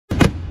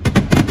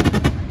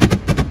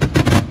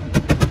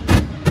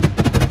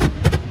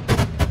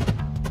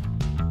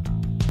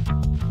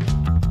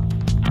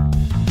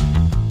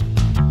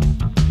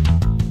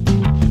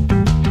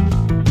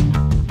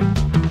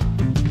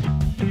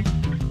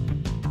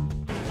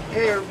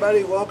Hey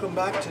everybody, welcome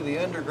back to the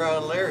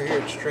underground lair here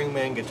at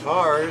Stringman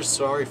Guitars.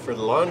 Sorry for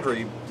the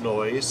laundry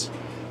noise,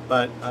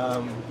 but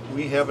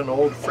we have an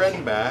old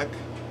friend back.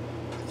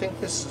 I think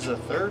this is the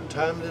third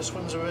time this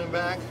one's been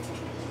back.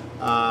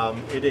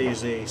 It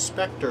is a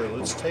Spector.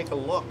 Let's take a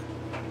look.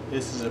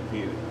 This is a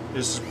beaut.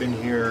 This has been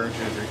here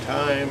 2 or 3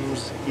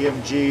 times.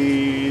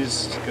 EMGs,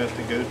 it's got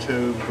the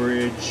go-to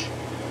bridge,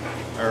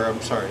 or I'm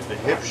sorry, the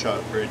hip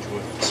shot bridge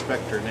with the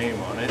Spector name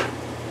on it.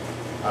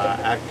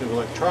 Active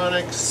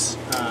electronics.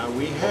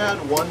 We had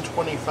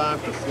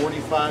 125 to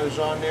 45s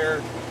on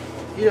there.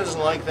 He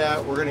doesn't like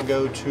that. We're going to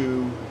go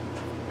to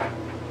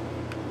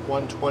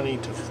 120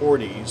 to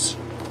 40s.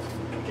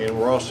 And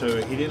we're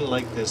also, he didn't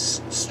like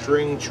this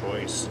string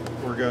choice.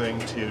 We're going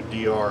to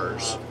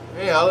DRs.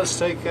 Anyhow, let's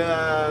take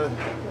a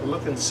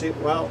look and see.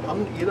 Well,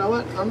 you know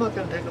what? I'm not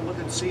going to take a look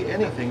and see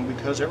anything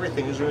because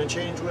everything is going to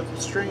change with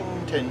the string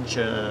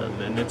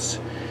tension. And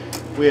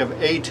we have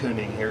A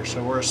tuning here,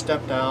 so we're a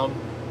step down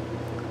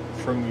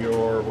from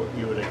what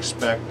you would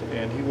expect,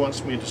 and he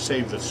wants me to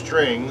save the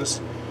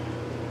strings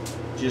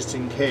just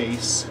in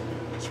case.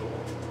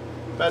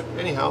 But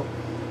anyhow,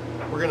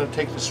 we're going to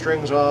take the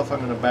strings off. I'm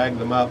going to bag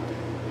them up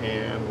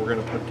and we're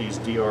going to put these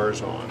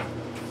DRs on.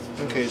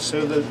 Okay,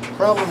 so the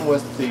problem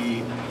with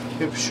the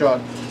hip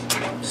shot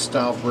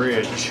style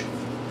bridge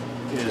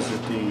is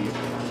that the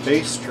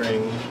bass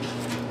string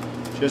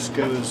just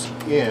goes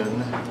in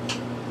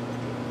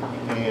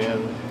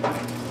and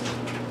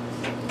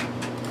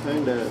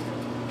kind of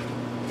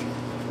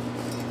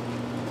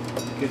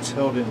gets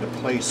held into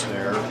place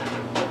there,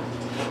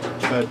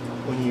 but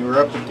when you're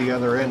up at the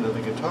other end of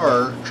the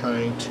guitar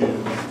trying to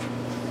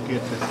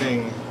get the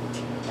thing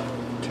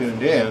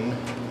tuned in,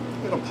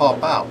 it'll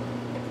pop out.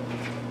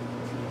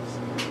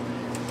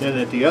 Then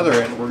at the other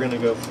end we're going to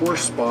go 4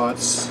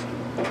 spots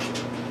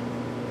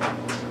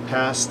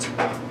past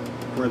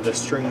where the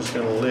string's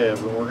going to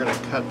live, and we're going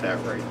to cut that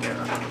right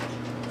there.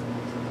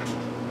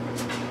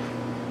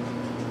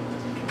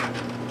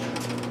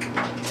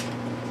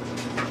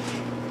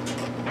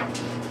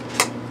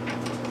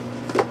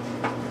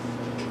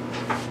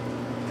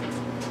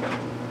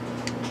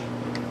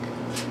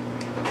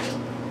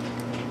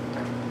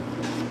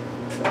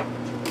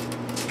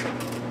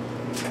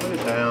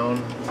 Down.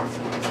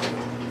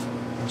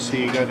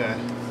 See, you got a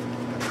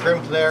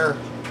crimp there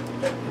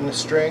in the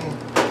string.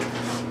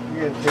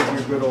 You're going to take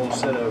your good old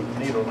set of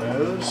needle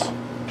nose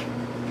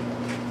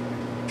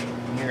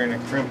and you're going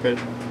to crimp it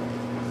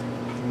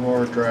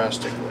more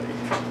drastically.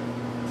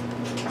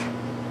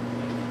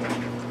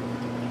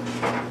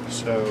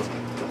 So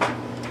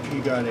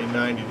you got a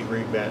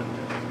 90-degree bend.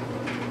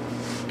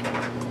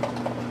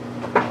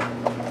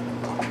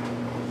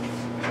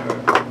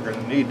 We're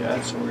going to need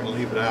that, so we're going to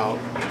leave it out.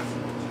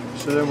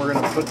 So then we're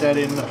going to put that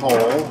in the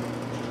hole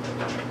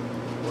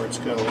where it's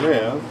going to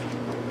live,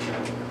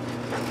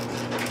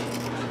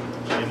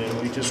 and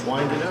then we just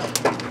wind it up.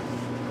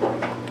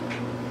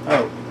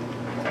 Oh,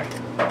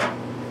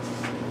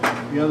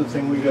 the other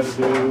thing we got to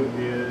do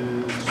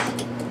is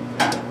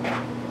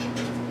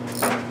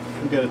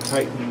we got to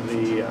tighten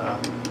the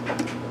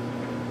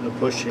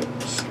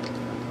bushings.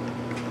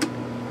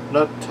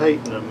 Not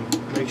tighten them,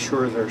 make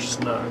sure they're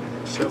snug.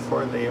 So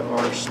far they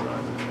are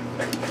snug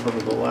from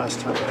the last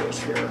time I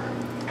was here.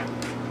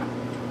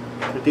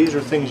 But these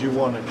are things you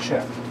want to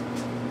check.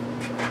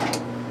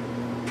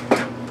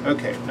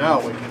 Okay, now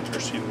we can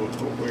proceed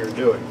with what we're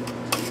doing.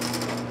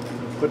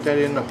 Put that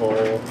in the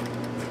hole,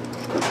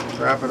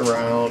 wrap it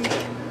around,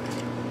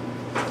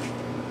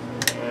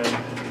 and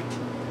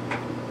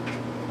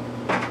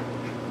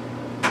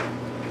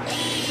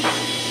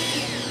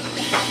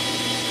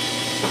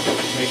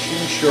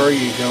making sure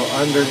you go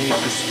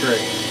underneath the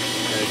string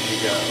as you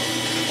go.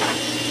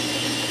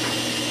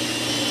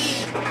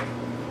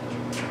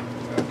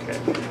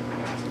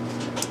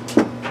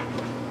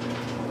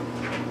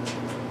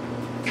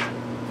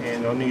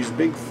 And on these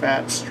big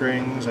fat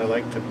strings, I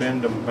like to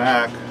bend them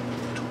back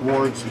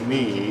towards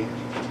me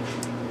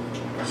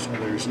so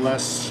there's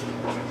less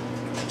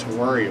to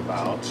worry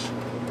about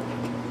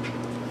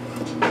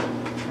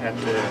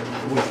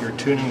with your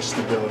tuning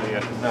stability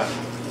at the nut.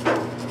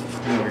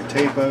 Move your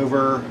tape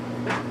over,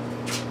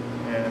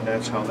 and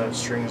that's how that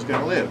string is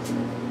going to live.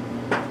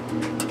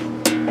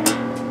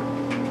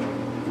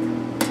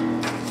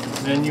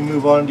 Then you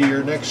move on to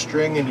your next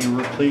string and you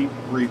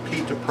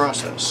repeat the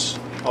process.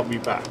 I'll be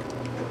back.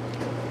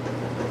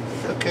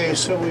 Okay,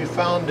 so we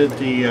found that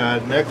the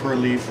neck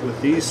relief with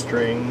these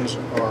strings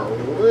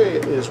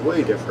is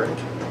way different.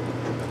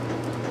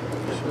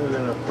 So we're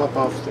going to pop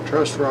off the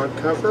truss rod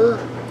cover.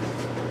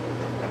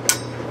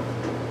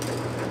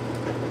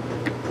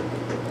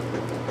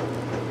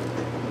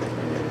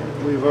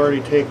 And we've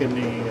already taken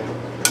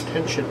the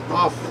tension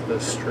off the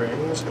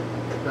strings.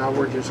 Now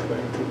we're just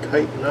going to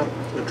tighten up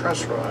the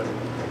truss rod.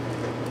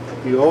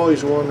 You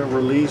always want to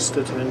release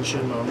the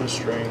tension on the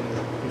string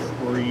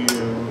before you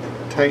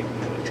tighten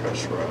the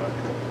truss rod.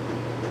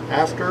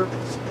 After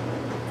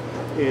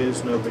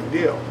is no big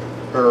deal.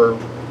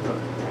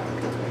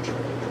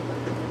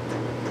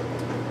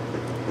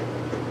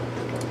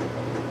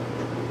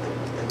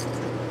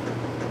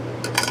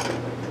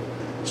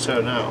 So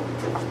now,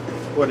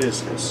 what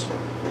is this?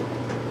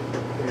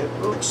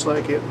 It looks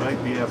like it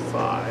might be a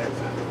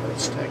 5.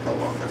 Let's take a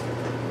look.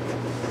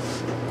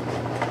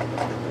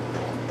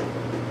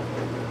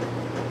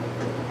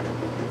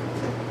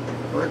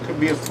 Or it could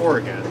be a 4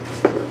 again.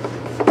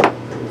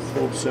 We've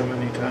fooled so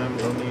many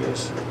times on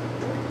these.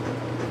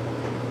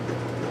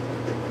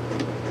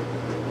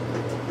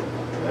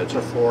 That's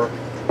a 4.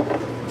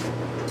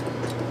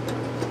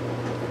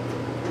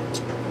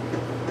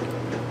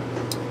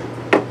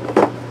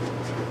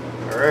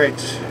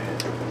 Alright.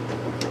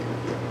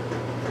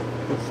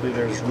 Hopefully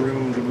there's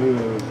room to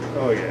move.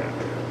 Oh yeah.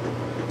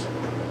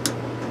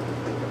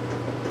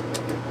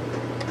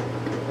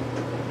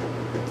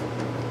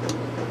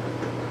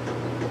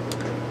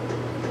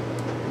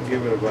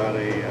 Give it about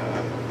a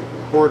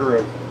quarter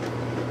of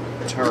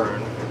a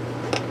turn.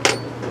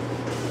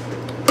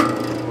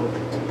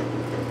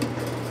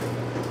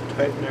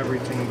 Tighten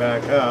everything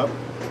back up.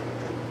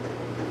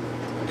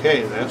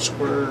 Okay, that's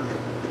where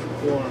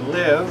we want to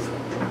live.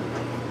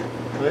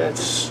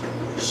 Let's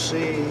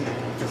see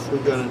if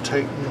we're going to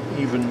tighten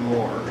even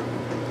more.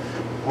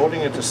 Holding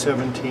it to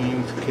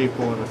 17th,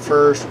 capo in the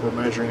 1st, we're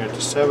measuring it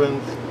to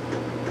 7th,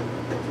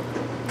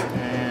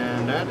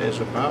 and that is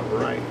about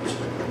right.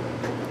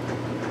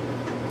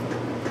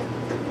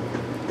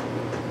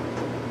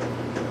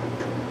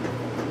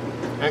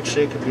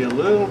 Actually, it could be a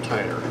little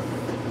tighter.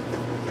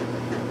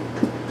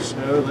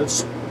 So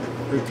let's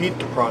repeat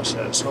the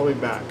process. I'll be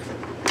back.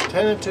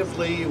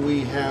 Tentatively,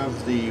 we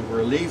have the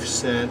relief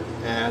set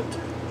at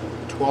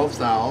 12th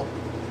thou,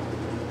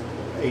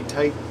 a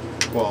tight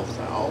 12th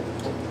thou.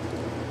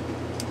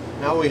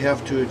 Now we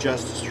have to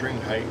adjust the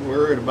string height.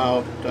 We're at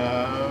about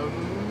a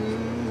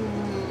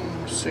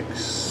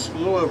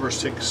little over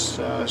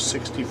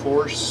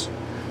 6/64,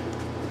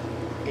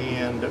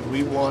 and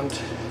we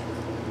want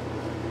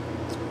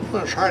I'm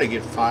going to try to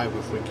get 5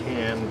 if we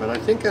can, but I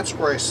think that's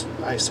where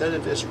I set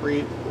it this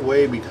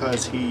way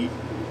because he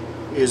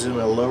is in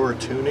a lower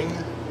tuning,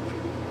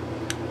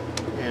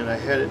 and I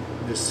had it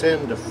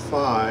descend to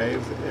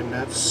 5, and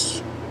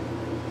that's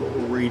what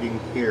we're reading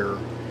here.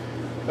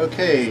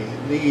 Okay,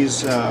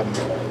 these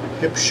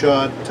hip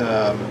shot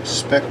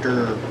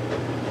Spector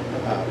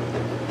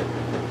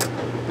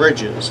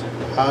bridges,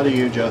 how do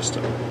you adjust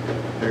them?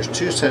 There's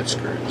 2 set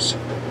screws,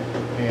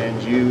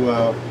 and you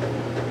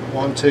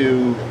want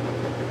to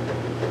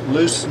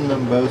loosen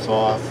them both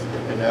off,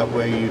 and that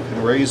way you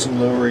can raise and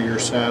lower your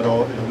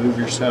saddle and move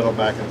your saddle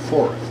back and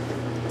forth.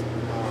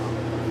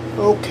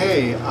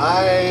 Okay,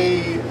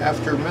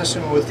 after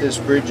messing with this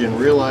bridge and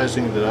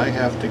realizing that I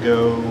have to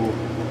go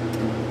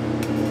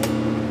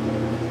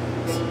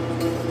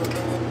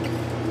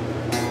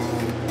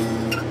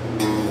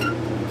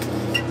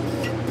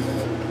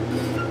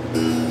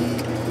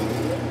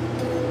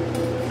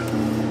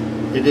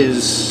it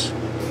is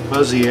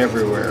buzzy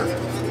everywhere.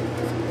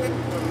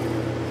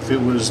 If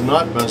it was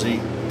not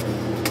buzzy,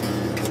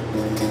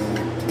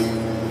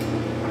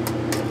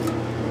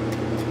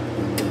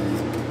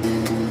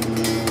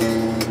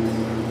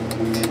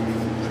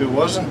 if it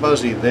wasn't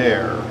buzzy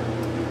there,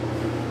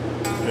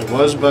 if it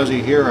was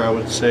buzzy here, I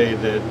would say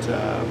that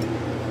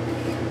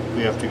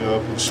we have to go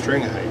up in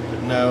string height.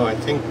 But no, I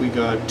think we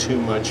got too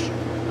much,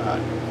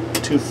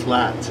 too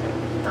flat.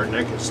 Our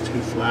neck is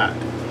too flat.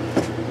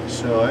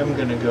 So I'm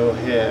going to go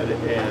ahead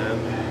and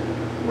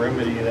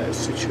remedy that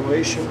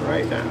situation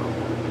right now.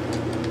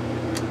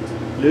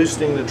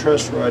 Loosening the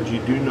truss rod, you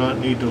do not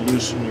need to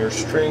loosen your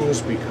strings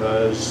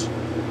because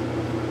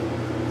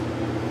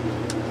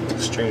the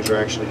strings are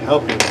actually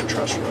helping the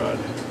truss rod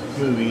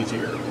move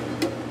easier.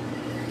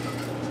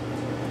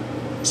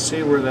 Let's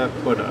see where that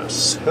put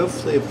us.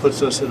 Hopefully it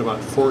puts us at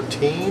about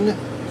 14.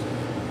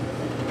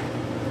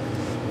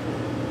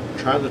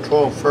 Try the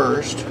 12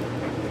 first.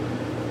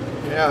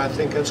 Yeah, I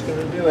think that's going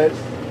to do it. I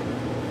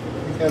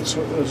think that's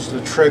what was the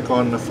trick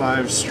on the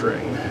 5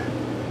 string.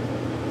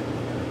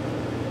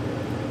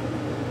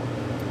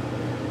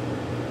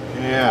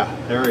 Yeah,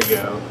 there we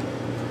go.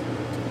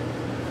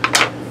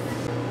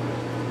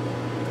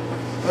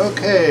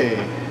 Okay,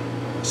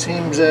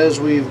 seems as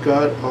we've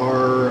got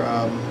our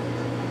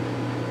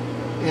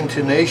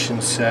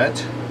intonation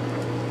set,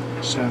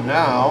 so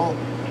now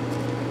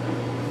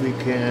we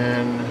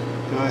can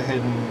go ahead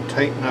and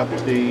tighten up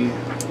the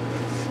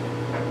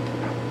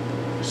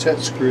set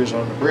screws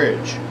on the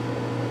bridge.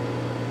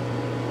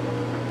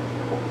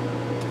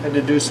 Had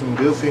to do some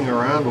goofing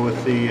around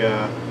with the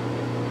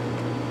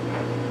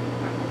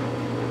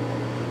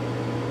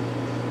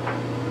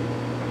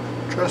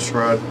truss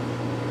rod,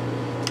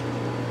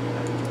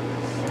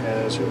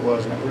 as it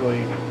wasn't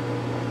really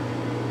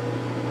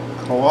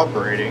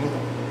cooperating.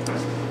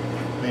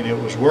 I mean, it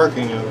was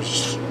working, it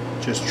was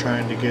just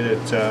trying to get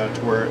it to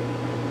where it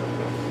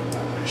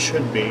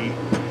should be.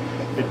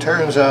 It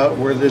turns out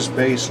where this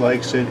bass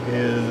likes it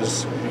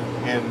is,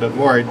 and the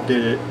more I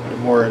did it, the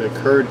more it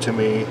occurred to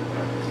me,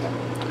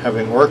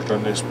 having worked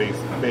on this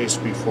bass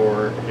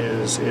before,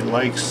 is it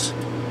likes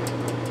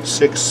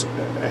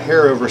a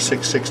hair over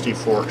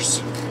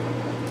 6/64.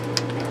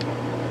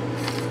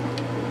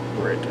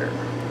 Right there.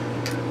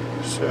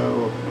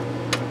 So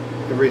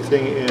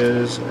Everything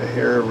is a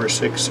hair over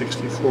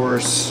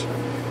 6/64,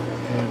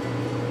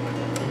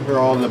 and hear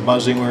all the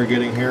buzzing we're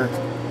getting here.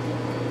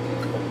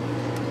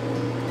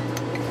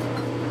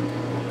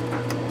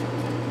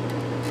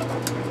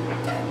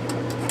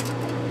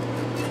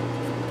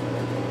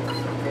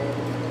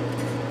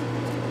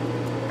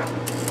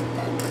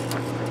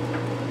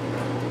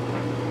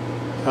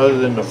 Other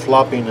than the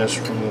floppiness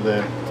from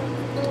the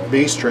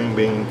B string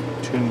being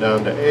tuned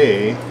down to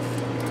A,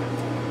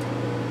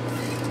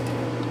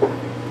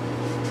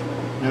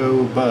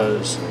 no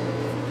buzz,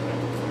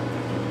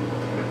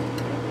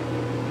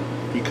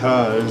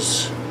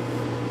 because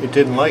it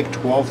didn't like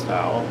 12th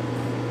thou,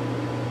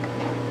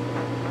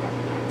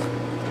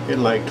 it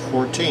liked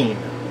 14.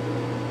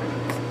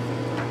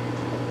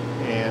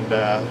 And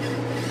I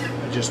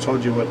just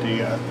told you what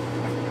the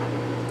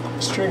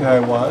string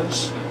height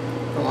was.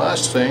 The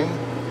last thing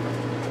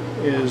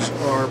is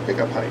our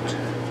pickup height.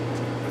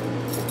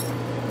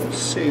 Let's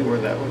see where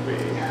that would be.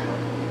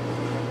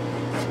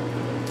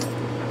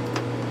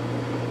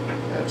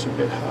 That's a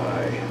bit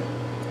high.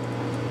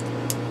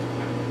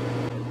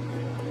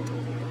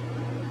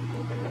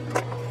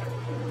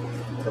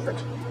 Perfect.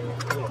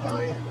 A little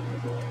high.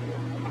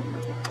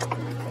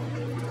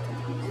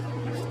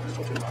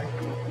 Still too high.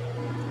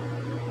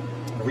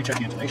 I'm going to recheck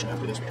the intonation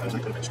after this because I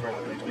could have been screwing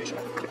up the intonation.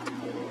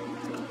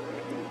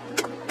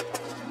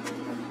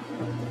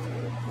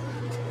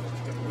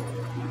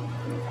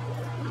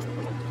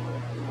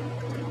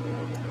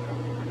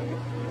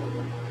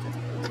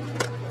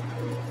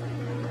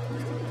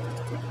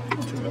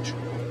 Too much.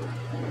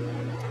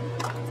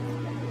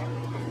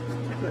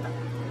 Good.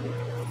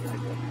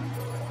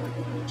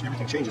 See,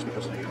 everything changes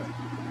because of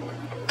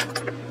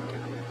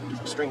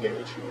the string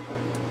gauge.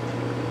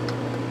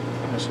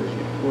 This is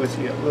with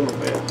you a little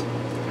bit.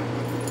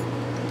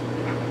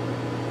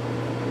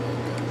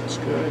 That's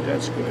good,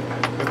 that's good.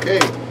 Okay,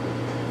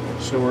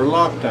 so we're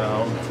locked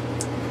down.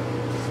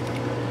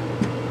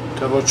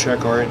 Double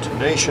check our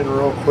intonation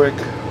real quick.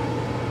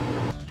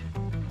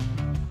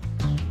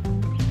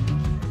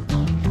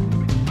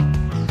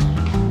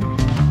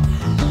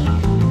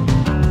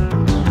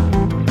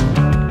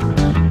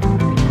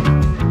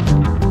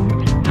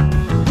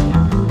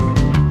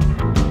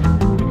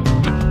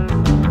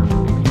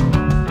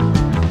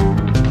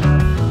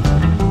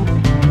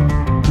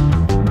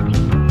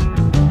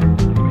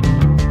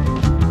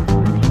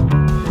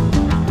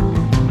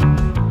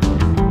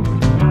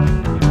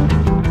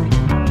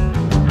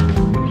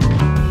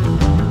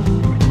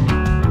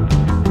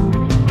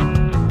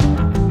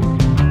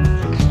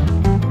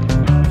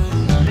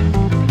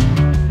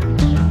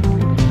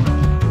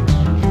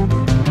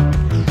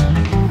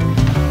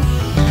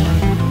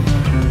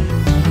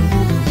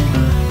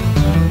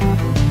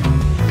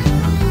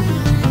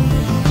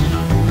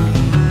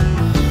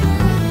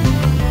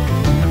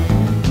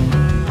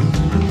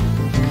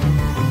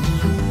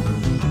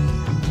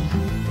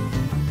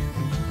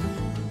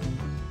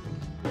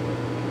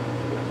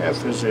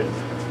 F is in.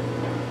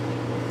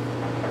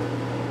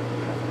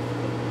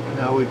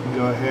 Now we can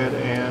go ahead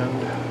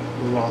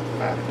and lock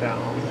back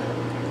down.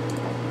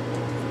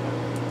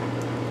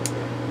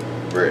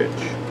 Bridge.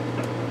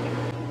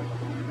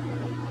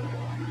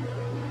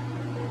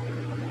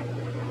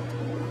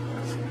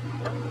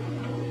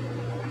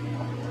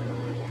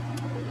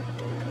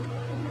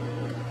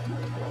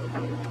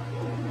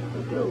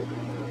 Go.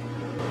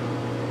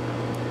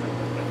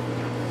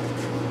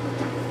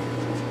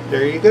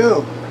 There you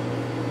go.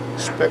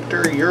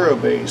 Spector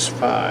Eurobass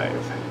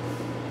 5.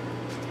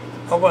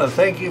 I want to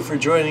thank you for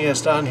joining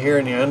us down here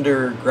in the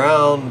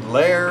underground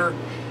lair.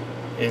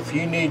 If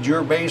you need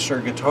your bass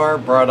or guitar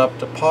brought up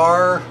to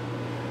par,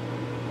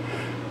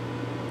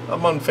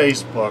 I'm on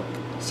Facebook.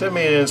 Send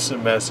me an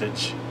instant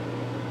message.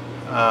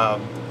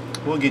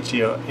 We'll get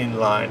you in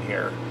line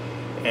here.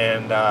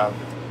 And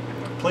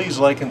please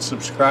like and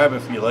subscribe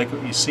if you like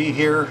what you see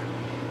here.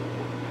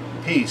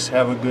 Peace.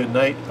 Have a good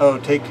night. Oh,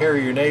 take care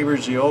of your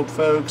neighbors, the old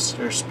folks.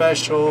 They're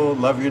special.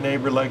 Love your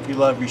neighbor like you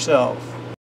love yourself.